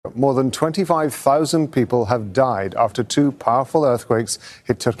More than 25,000 people have died after two powerful earthquakes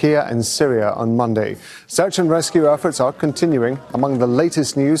hit Turkey and Syria on Monday. Search and rescue efforts are continuing. Among the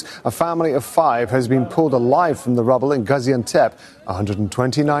latest news, a family of 5 has been pulled alive from the rubble in Gaziantep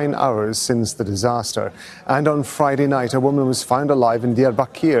 129 hours since the disaster. And on Friday night, a woman was found alive in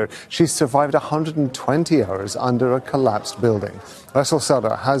Diyarbakir. She survived 120 hours under a collapsed building. Russell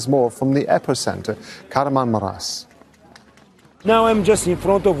Sutter has more from the epicenter, Kahramanmaraş. Now I'm just in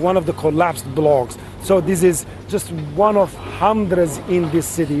front of one of the collapsed blocks. So this is just one of hundreds in this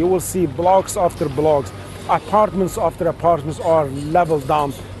city. You will see blocks after blocks, apartments after apartments are leveled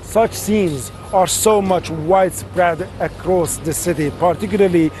down. Such scenes are so much widespread across the city,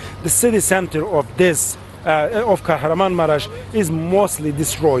 particularly the city center of Kahramanmaraş is mostly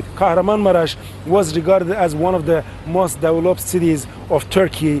destroyed. Kahramanmaraş was regarded as one of the most developed cities of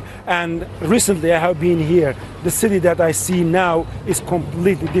Turkey, and recently I have been here. The city that I see now is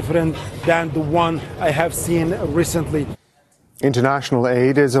completely different than the one I have seen recently. International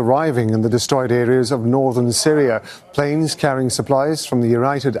aid is arriving in the destroyed areas of northern Syria. Planes carrying supplies from the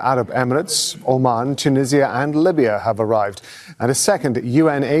United Arab Emirates, Oman, Tunisia and Libya have arrived. And a second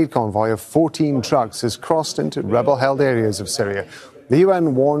UN aid convoy of 14 trucks has crossed into rebel-held areas of Syria. The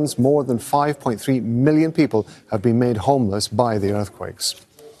UN warns more than 5.3 million people have been made homeless by the earthquakes.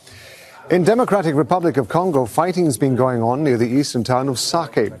 In Democratic Republic of Congo, fighting has been going on near the eastern town of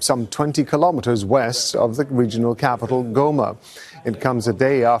Sake, some 20 kilometers west of the regional capital, Goma. It comes a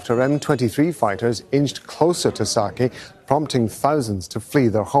day after M23 fighters inched closer to Sake, prompting thousands to flee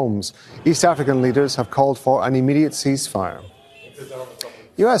their homes. East African leaders have called for an immediate ceasefire.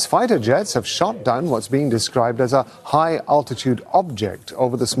 U.S. fighter jets have shot down what's being described as a high-altitude object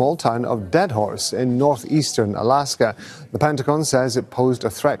over the small town of Deadhorse in northeastern Alaska. The Pentagon says it posed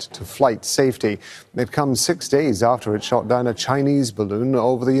a threat to flight safety. It comes 6 days after it shot down a Chinese balloon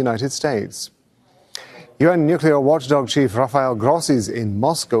over the United States. UN nuclear watchdog chief Rafael Grossi is in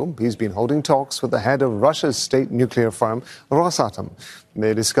Moscow. He's been holding talks with the head of Russia's state nuclear firm, Rosatom.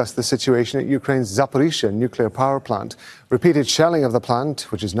 They discussed the situation at Ukraine's Zaporizhzhia nuclear power plant. Repeated shelling of the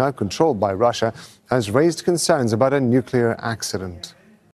plant, which is now controlled by Russia, has raised concerns about a nuclear accident.